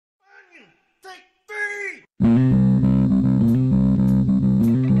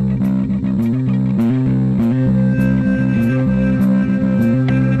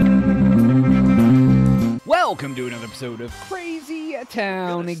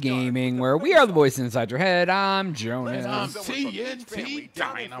Town Gaming, where we are the voice inside your head. I'm Jonas. I'm TNT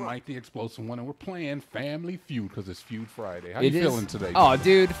Dynamite, the explosive one, and we're playing Family Feud because it's Feud Friday. How you feeling today? Oh,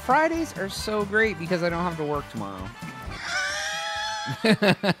 dude, Fridays are so great because I don't have to work tomorrow. We've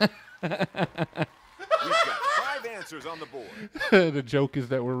got 5 answers on the board. The joke is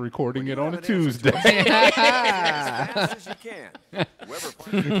that we're recording it on a Tuesday. As fast as you can. Whoever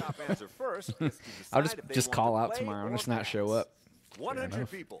finds the top answer first gets to decide I'll if they just want call to out play tomorrow and or just not show pass. up. 100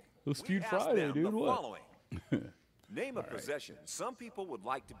 people. It's Feud We asked Friday, them dude. the What? following. Name a possession some people would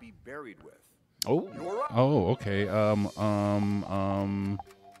like to be buried with. Oh, You're up. Oh, okay. I'm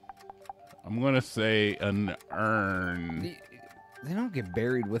gonna say an urn. they don't get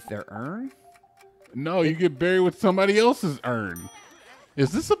buried with their urn? No, you get buried with somebody else's urn.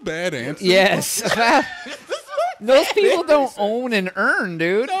 Is this a bad answer? Yes. Those people don't own an urn,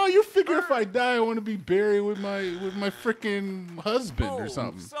 dude. No, you figure if I die, I want to be buried with my freaking husband or Oh,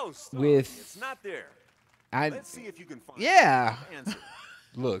 something. so sorry. With- It's not there. I, Let's see if you can find yeah. the answer.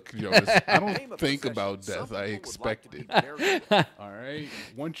 Look, Jonas, I Name don't a think possession about some death. I people would expect like to it. be buried with. All right.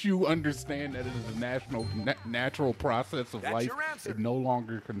 Once you understand that it is a natural process of That's life, your answer. it no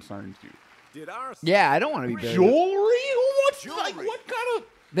longer concerns you. Did our Yeah, I don't want to be buried. Jewelry? Who wants like Jewelry. what kind of?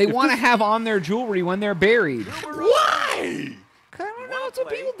 They want to have on their jewelry when they're buried. Why? I don't know. That's what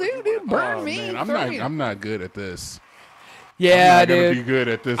play, people or do, you dude. wanna- Burn Oh, me. man, throw me. I'm not good at this. Yeah, I'm not gonna be dude. good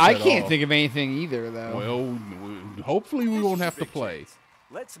at this. I at can't all. think of anything either, though. Well, hopefully we won't have to Big play. chance.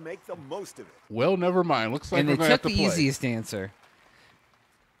 Let's make the most of it. Well, never mind. Looks like and we're they gonna have took to the play. easiest answer.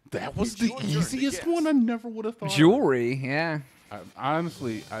 That was It's the your turn to easiest guess. one. I never would have thought. of. Jewelry, yeah.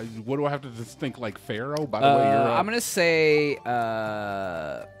 Honestly, what do I have to just think like Pharaoh? By the way, you're I'm gonna say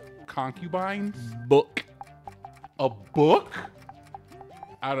concubines. book. A book?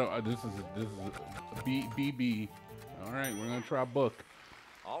 I don't. This is a BB. All right, we're gonna try book.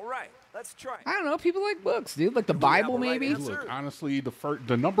 All right, let's try it. I don't know. People like books, dude. Like the Do we have Bible, a right maybe. answer? Look, honestly,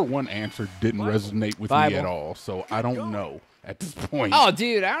 the number one answer didn't Bible. resonate with Bible. me at all. So I don't know at this point. Oh,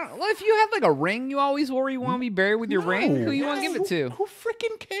 dude. I don't. Well, if you have like a ring, you always worry you want to be buried with your ring. No. Who you want to give it to? Who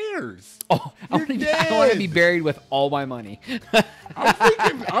freaking cares? Oh, I You're want to be dead. buried with all my money.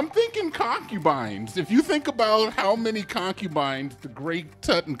 I'm thinking concubines. If you think about how many concubines the great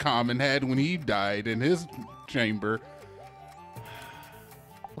Tutankhamun had when he died in his chamber,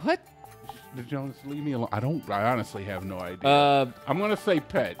 What? Jonas, leave me alone. I honestly have no idea. I'm gonna say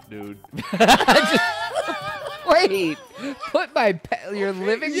pet, dude. Wait. Put my pet, your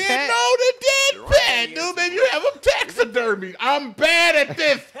living Yeah, pet. no, the dead You're pet, right. dude. Then you have a taxidermy. I'm bad at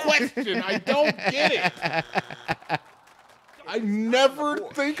this question. I don't get it. I never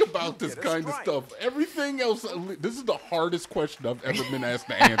think about this get a kind of strike. stuff. Everything else, this is the hardest question I've ever been asked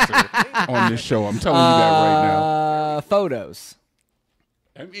to answer on this show. I'm telling you that right now. Photos.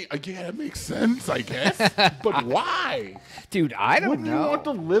 I mean, yeah, that makes sense, I guess. But why? Dude, I don't Wouldn't you know. want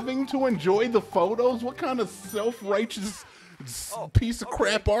the living to enjoy the photos? What kind of self-righteous piece of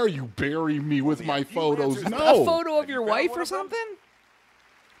crap are you? Bury me with my photos? answers. No. A photo of Have your you got wife one or of them? something?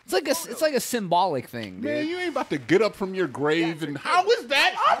 It's like a symbolic thing, dude. Man, you ain't about to get up from your grave and how is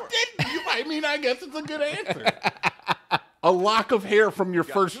that? I mean, I guess it's a good answer. A lock of hair from your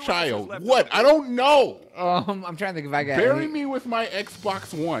first 2 answers child. left What? I don't know. I'm trying to think if I got Bury any me with my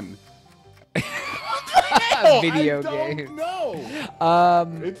Xbox One. video I don't game.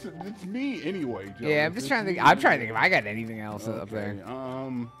 know. It's me anyway, Joe. Yeah, I'm just trying to think. I'm trying to think if I got anything else up there.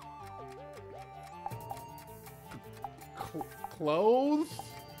 Clothes.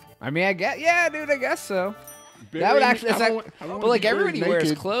 I mean, yeah, dude, I guess so. Bury That would me- actually, I that's don't- like, I don't but wanna like be buried everybody wears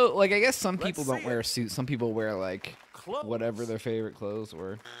naked. clothes. Like I guess some Let's people don't see wear it. suits. Some people wear like Clothes. whatever their favorite clothes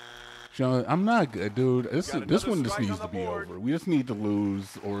were. John, I'm not good, dude. This Got this another one just strike needs on to the be board. over. We just need to lose,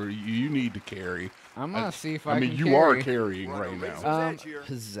 or you need to carry. I'm gonna see if I I mean, can you carry. are carrying Runner right raises now. edge here.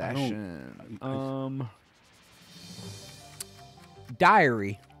 Possession.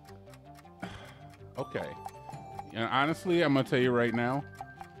 Diary. Okay. And honestly, I'm gonna tell you right now,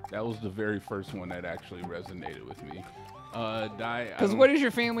 that was the very first one that actually resonated with me. Because what does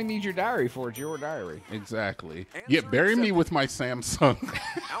your family need your diary for? It's your diary. Exactly. Yeah, bury me with my Samsung.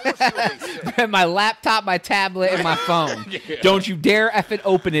 Now let's see what they say. My laptop, my tablet, and my phone. Yeah. Don't you dare effing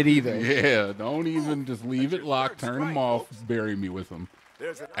open it either. Yeah, don't even just leave it locked, turn them off, bury me with them.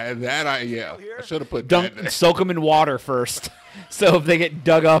 There's an And that I should have put Dunk, that. soak them in water first. So if they get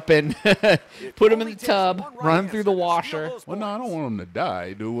dug up and put them in the tub, run them through the washer. Well, no, I don't want them to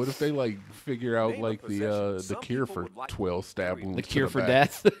die, dude. What if they like figure out Name a like possession the some cure people for would like 12 stab wounds? The to cure the for back?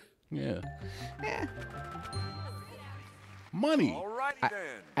 death. Yeah. Yeah. Money. Alrighty then.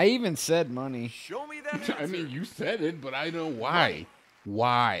 I even said money. Show me that answer. I mean, you said it, but I know why.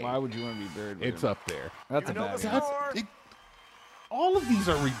 Why? Why would you want to be buried with It's him? up there. That's a You know bad the one. score? All of these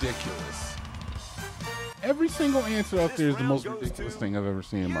are ridiculous. Every single answer up This there is the round most goes ridiculous to thing I've ever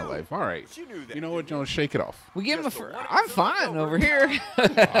seen in my you. life. All right. But you knew that, You know what, didn't you? Jonas? Shake it off. We give him a. Just the one I'm answer fine left over over. here.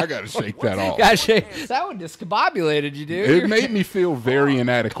 I got to shake that off. Gosh, that one discombobulated you, dude. It made me feel very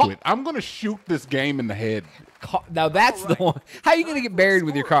inadequate. I'm going to shoot this game in the head. Now that's the one. How are you gonna get buried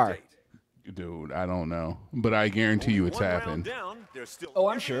with your car? Dude, I don't know. But I guarantee you it's One round happened. down, there's still Oh,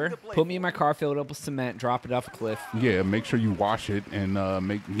 I'm everything sure. to play Put me in for. my car, fill it up with cement, drop it off a cliff. Yeah, make sure you wash it and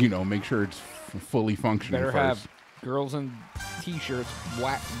make sure it's fully functioning Better first. have girls in t-shirts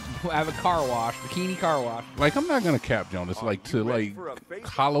have a car wash, bikini car wash. Like, I'm not gonna cap Jonas. Like, to like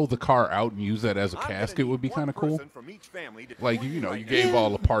hollow the car out and use that as a I'm gonna casket would be need kind of one cool. person from each family to Like, join you know, right you now. gave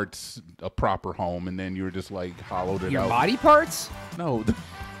all the parts a proper home, and then you were just like hollowed it Your out. body parts? No,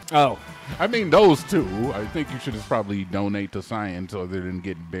 Oh, I mean those two. I think you should just probably donate to science, or they didn't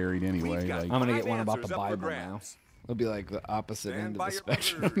get buried anyway. We've got Like, I'm gonna five get one about the answers up for Bible now. grabs. It'll be like the opposite Stand end by of the your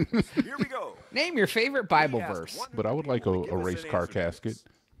spectrum. buzzers. Here we go. Name your favorite Bible We asked verse. 100 but I would like people to a give us race an car answer to casket. this.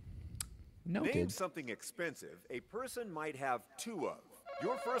 Name Noted. something expensive a person might have two of.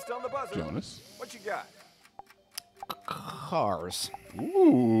 You're first on the buzzer. Jonas. What you got? Cars.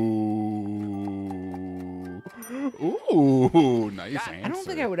 Ooh, nice answer. I don't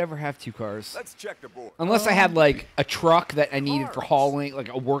think I would ever have two cars. Let's check the board. Unless I had like a truck that I needed for hauling, like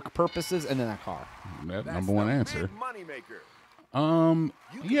a work purposes, and then a car. That That's number one the answer. big moneymaker.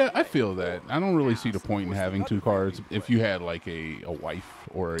 Yeah, I feel that. I don't really see the point in having two cars. If you had like a wife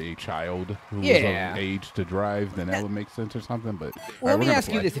or a child who was Yeah. of age to drive, then that would make sense or something. But Well, let me we're gonna ask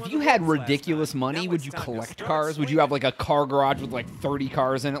you play. this: if you had ridiculous money, would you collect cars? Would you have like a car garage with like 30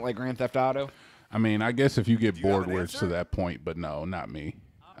 cars in it, like Grand Theft Auto? I mean, I guess if you get you have bored an where it's to answer? that point, but no, not me.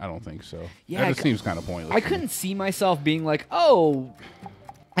 I don't think so. Yeah, that I just cou- seems kind of pointless. I to me. couldn't see myself being like, oh,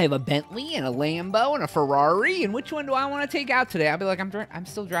 I have a Bentley and a Lambo and a Ferrari, and which one do I want to take out today? I'd be like, I'm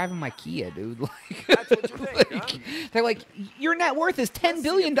still driving my Kia, dude. Like, That's what you think, like, huh? they're like, your net worth is $10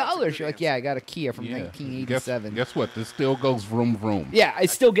 billion. You're like, yeah, I got a Kia from Yeah. 1987. Guess what? This still goes vroom vroom. Yeah, it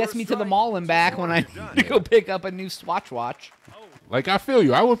still gets me to the mall and back when I go pick up a new Swatch watch. Like, I feel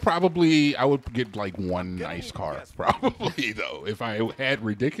you. I would get like one nice car, probably though. If I had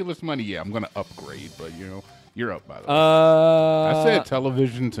ridiculous money, yeah, I'm gonna upgrade. But you know, you're up by the way. I said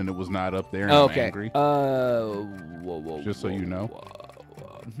televisions and it was not up there. And I'm okay. angry. Whoa, Just so you know.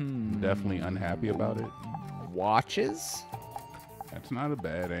 Definitely unhappy about it. watches. That's not a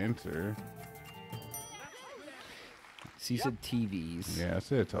bad answer. So you said TVs. Yeah, I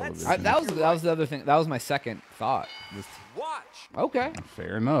said television. That was the other thing. That was my second thought. Watch. Okay.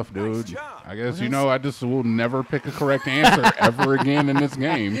 Fair enough, dude. job. I guess, you know, I just will never pick a correct answer ever again in this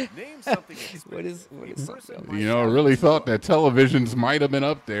game. Name something expensive. What is a something person else? might You know, I have really two thought of. that televisions might have been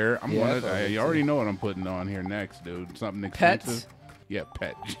up there. Yeah, I thought I it already know what I'm putting on here next, dude. Something expensive. Pets? Yeah,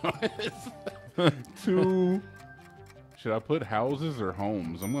 pet. Two. Should I put houses or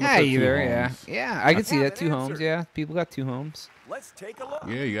homes? I'm gonna Yeah, put either. two Yeah, homes. yeah. I can see have that. an Two answer. homes. Yeah, people got two homes. Let's take a look.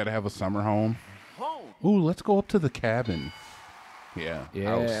 Yeah, you gotta have a summer home. Home. Ooh, let's go up to the cabin. Yeah. Yeah.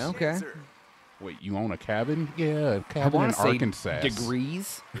 House. Okay. Answer. Wait, you own a cabin? Yeah, a I cabin in want to say Arkansas.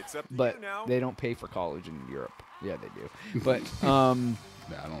 degrees, It's up to but you now. they don't pay for college in Europe. Yeah, they do. But I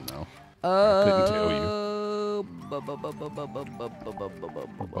don't know. couldn't tell you.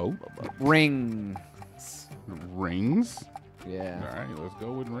 Boat? Ring. Rings? Yeah. All right, let's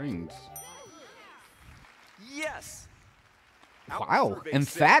go with rings. Yes. Wow.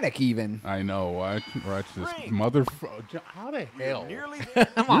 Emphatic even. I know. Watch this Ring. motherfucker. How the hell? Nearly. I'm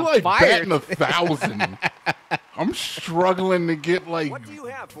You're on like fire. betting 1,000. I'm struggling to get like What do you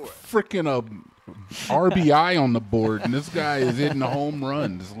have for it? freaking a RBI on the board, and this guy is hitting home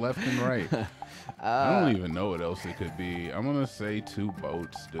runs left and right. I don't even know what else it could be. I'm gonna say two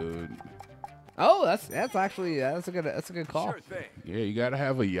boats, dude. Oh, that's a good call. Sure thing. Yeah, you gotta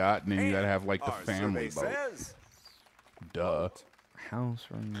have a yacht, and then you gotta have like the Our family survey boat. says Duh. House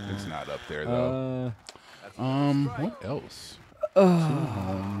ring. It's not up there though. What else?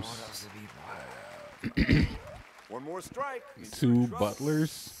 one more strike. He's Two in trouble.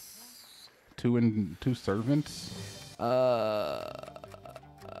 butlers. Two servants.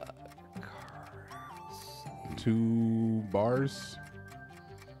 Two bars.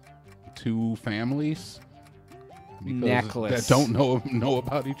 Two families. Because Necklace. that don't know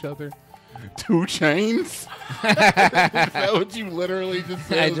about each other. Two chains. Is that what you literally just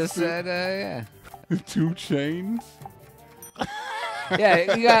said? I just said, yeah. Two chains.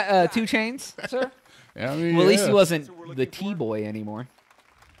 Yeah, you got 2 chains, sir? I mean, Well, at least he yeah. wasn't the T-boy anymore.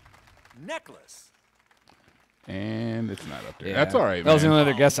 Necklace. And it's not up there. Yeah. That's all right, That was the man.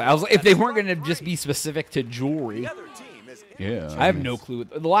 only other guess. I was like, if they weren't going to just be specific to jewelry. The other team is Yeah. I have no clue.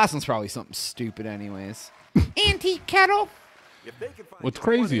 The last one's probably something stupid anyways. Antique kettle. if they can find What's just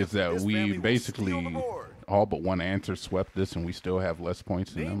one crazy is answer, that this we family will steal basically the board. all but one answer swept this, and we still have less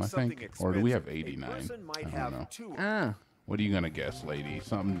points than Name them, I something think. Or do we have expensive. A 89? person might I have don't know. two Ah. What are you going to guess, lady?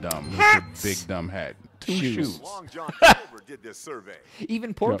 Something dumb. What's Hats. your big dumb hat? Two Shoes. shoes. Long John Silver did this survey.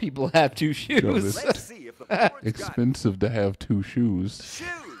 Even poor Yep. people have two shoes. Let's see if the board's got Expensive to have two shoes.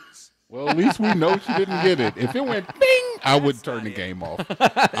 shoes. Well, at least we know she didn't get it. If it went bing, I would turn the game off.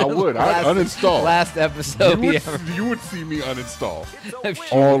 I would. I'd uninstall. Last episode you, we would, ever. you would see me uninstall. It's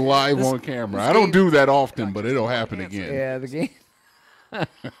a win. On live on camera. I don't do that often, but it'll happen again. Yeah, the game.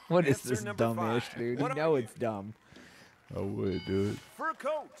 What is Answer this number dumbish, 5. dude? What You about know you? it's dumb. I would do it. Fur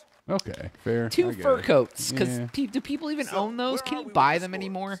coat. Okay, fair. Two I get fur it. coats. Because Yeah. do people even So, own those? where Can are you we with buy the them scores?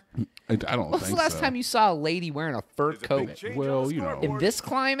 anymore? I don't What's think the last so. time you saw a lady wearing a fur There's a coat? big change Well, on the you know. scoreboard. In this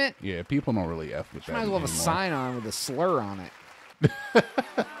climate, Yeah, people don't really F with you that might as well have a anymore. sign on with a slur on it.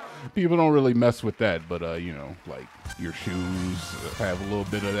 People don't really mess with that, but you know, like your shoes have a little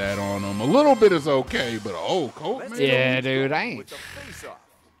bit of that on them. A little bit is okay, but a whole coat, Let's man. go Yeah, with dude, the I ain't- with the face-off.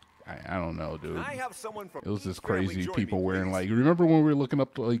 I don't know, dude. I have someone from It was each just family crazy join people me, wearing please. like. Remember when we were looking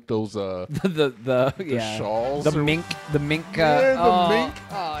up like those the yeah, shawls the or- mink. Yeah, the oh, mink.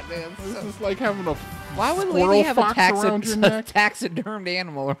 Oh, dude. It's just like having a Why would a squirrel lady have a fox around your neck. taxidermed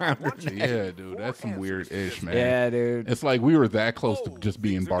animal around her neck? Yeah, dude, that's some weird ish, man. Yeah, dude. It's like we were that close to Oh, just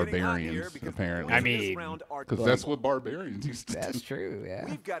being things are getting hot here barbarians, because apparently. the I winners this mean, round are Because that's what barbarians used to That's do. true. Yeah.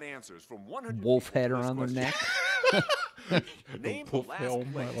 We've got answers from 100 Wolf people head to this around the question. neck. Name the wolf last helm,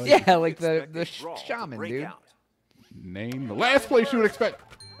 I place like Yeah, you like the- expect the a draw to shaman, break dude. out. Name the last place you would expect.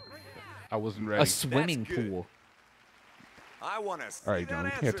 I wasn't ready. A swimming That's good. pool. I want to see All right, that John, we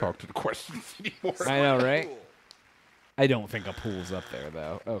answer. can't talk to the questions anymore. I know, right? Cool. I don't think a pool's up there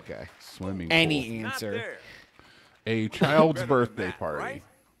though. Okay. Swimming Any pool. Not answer. there. A child's Better than birthday that, party. right?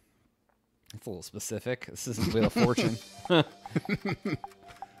 It's a little specific. This isn't Wheel of Fortune.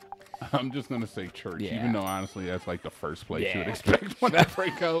 I'm just gonna say church, Yeah. even though honestly that's like the first place you would Yeah. expect one to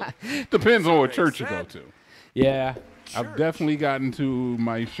break out. Depends on what church you go to. Yeah. I've definitely gotten to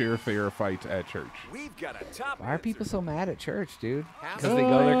my share fair fights at church. We've got a top Why are people answer. so mad at church, dude? Has Because they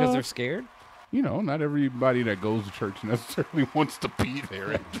go there because Uh, they're scared. You know, not everybody that goes to church necessarily wants to be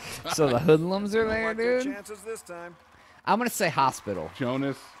there. So the hoodlums are Don't there, like their dude. chances this time. I'm gonna say hospital.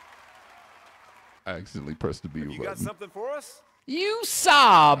 Jonas, I accidentally pressed the B You got button. something for us? You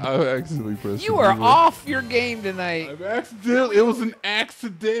sob. I accidentally pressed You the B are button. off your game tonight. I've accidentally. It was an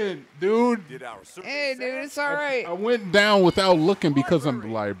accident, dude. Did our survey Hey, say dude, it? it's all right. I went down without looking because I'm the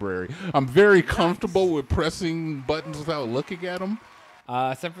library. I'm very comfortable with pressing buttons without looking at them.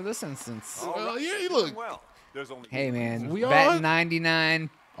 Except for this instance. All Well, right, yeah, you doing look- Well, there's only Hey, man. We all- Bet 99.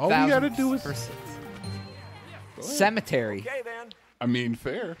 All we gotta do is- cemetery. Okay then. I mean,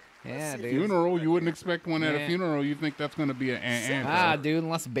 fair. Yeah, dude. Funeral, you wouldn't expect one at Yeah. a funeral. You think that's going to be an answer. Ah, dude,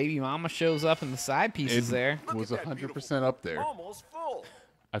 unless baby mama shows up and the side pieces It there. Look was at that 100% up there. Almost full.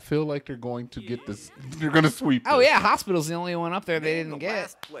 I feel like they're going to get this. They're going to sweep Oh this. yeah, hospital's the only one up there they Name didn't the get.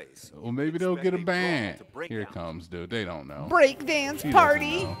 last place. Well, maybe they'll get a Expect a draw band. to break Here it out. comes, dude. They don't know. Break dance She doesn't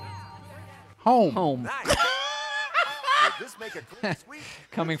party. know. Home. Home. Nice. Will this make a clean sweep?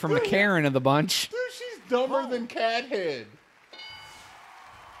 Coming from the Karen of the bunch. Dude, she's dumber than Cathead.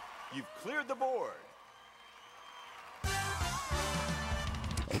 You've cleared the board.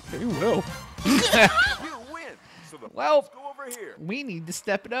 Okay, well. You win. So the Well, points go over here. we need to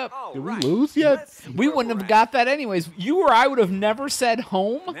step it up. All Did we right, lose yet? let's see We where wouldn't we're have at. got that anyways. You or I would have never said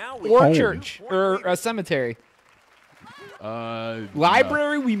home Now we or have church 2 point or lead. a cemetery. No.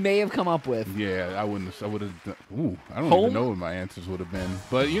 Library we may have come up with. Yeah, I wouldn't. I would have. Ooh, I don't Home? even know what my answers would have been.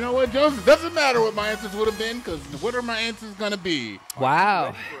 But you know what, Jones? It doesn't matter what my answers would have been because what are my answers gonna be? Wow.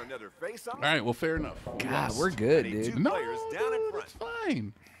 Ready for another face-off? All right, well, fair enough. God, we're good, Need dude. two No, players down in dude, front. it's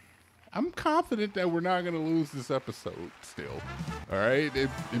fine. I'm confident that we're not gonna lose this episode. Still, all right. It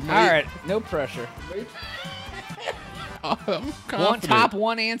may, All right, no pressure. I'm One confident. top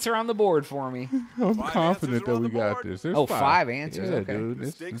one answer on the board for me. I'm Five confident answers that are on we the got board. this. There's Oh, five. five answers, Yeah, okay. dude. The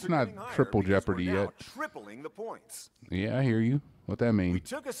It's stakes are not getting higher triple because jeopardy we're now yet. tripling the points. Yeah, I hear you. What that We mean?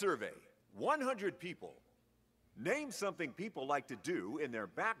 took a survey. 100 people. Name something people like to do in their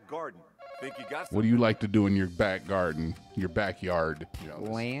back garden. Think you got something? What do you like to do in your back garden, your backyard?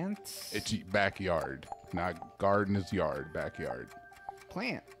 Plants. It's backyard. Not garden is yard. Backyard.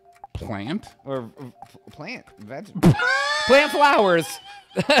 Plant. plant? Or plant. Plant flowers.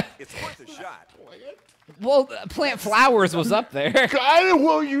 It's worth a shot. Well, plant flowers was up there.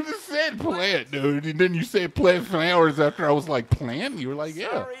 Well, you just said plant, dude. And then you said plant flowers after I was like, plant? You were like, yeah.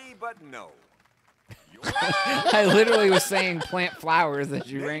 Sorry, but no. I literally was saying plant flowers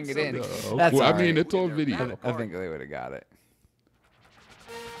as you rang it in. That's well, all I mean, right. it's on video. I think they would have got it.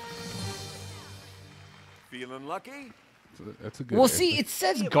 Feeling lucky? That's a good Well, answer. see, it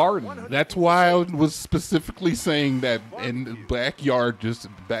says garden. That's why I was specifically saying that in back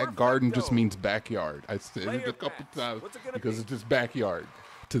garden just means backyard. I said it a couple times because it's just backyard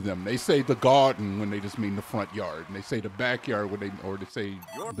to them. They say the garden when they just mean the front yard, and they say the backyard when they say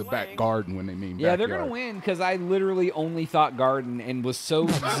the back garden when they mean Yeah, backyard. they're gonna win because I literally only thought garden and was so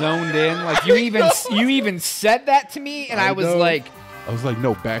zoned in. Like you even said that to me, and I was know. like,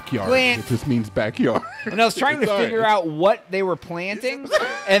 no, backyard. Plant. It just means backyard. and I was trying to figure out what they were planting,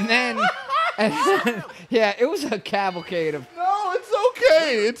 and then yeah, it was a cavalcade of. No, it's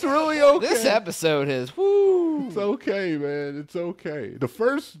okay. It's really okay. This episode is whoo. It's okay, man. It's okay. The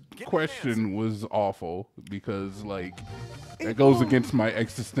first question was awful because, like, it goes against my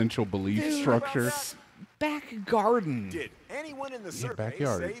existential belief structure. Back garden. Did anyone in the survey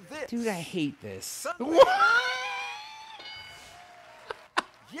backyard. say this? Dude, I hate this.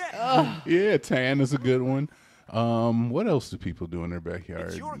 Yes. Yeah, tan is a good one. What else do people do in their backyard?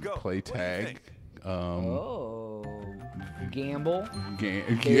 It's your go. Play What do you tag. think? Oh, gamble. Bury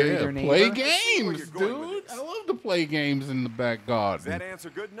their play neighbor. where games, you're going with dude. this. I love to play games in the back Is garden. that answer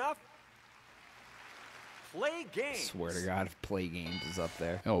good enough? Play games. Swear to God, if play games is up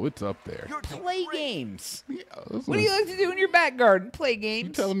there. Oh, it's up there. You're doing Play great. games. Yeah, What do you like to do in your back garden? Play games.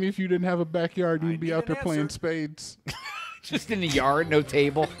 You telling me if you didn't have a backyard, you'd be need out there an playing answer. spades, Just in the yard, no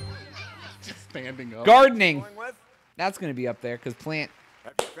table. just standing up. Gardening. Going with? That's going to be up there because plant.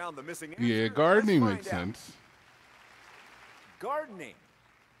 Have you found the missing answer? Yeah, gardening Let's makes find out. sense. Gardening.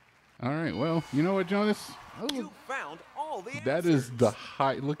 All right, well, you know what, Jonas? You found all the That answers. is the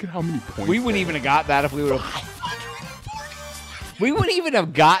high. Look at how many points. We wouldn't that even have got that if we would have. We wouldn't even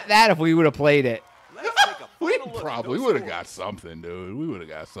have got that if we would have played it. Let's take a We final look at probably those would have scores. got something, dude. We would have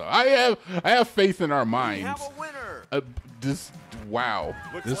got something. I have faith in our We minds. have a winner. Wow.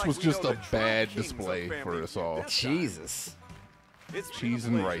 Looks This like was we just know a the true bad kings of display Family for us Feud all. this time. Jesus. It's been Cheese a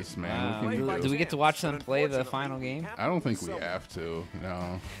and pleasure. rice, man. Wow. What can you Played by do? Do we get to watch them chance, play the unfortunately, final game? I don't think we so- have to.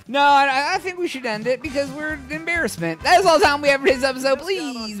 No. No, I think we should end it because we're an embarrassment. That is all the time we have for today's episode.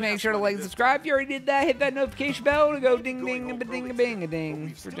 Please make sure to like and subscribe. If you already did that, hit that notification bell to go ding ding and ding a bing a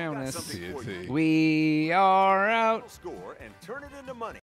ding for Jonas. See. We are out. Score and turn it into money.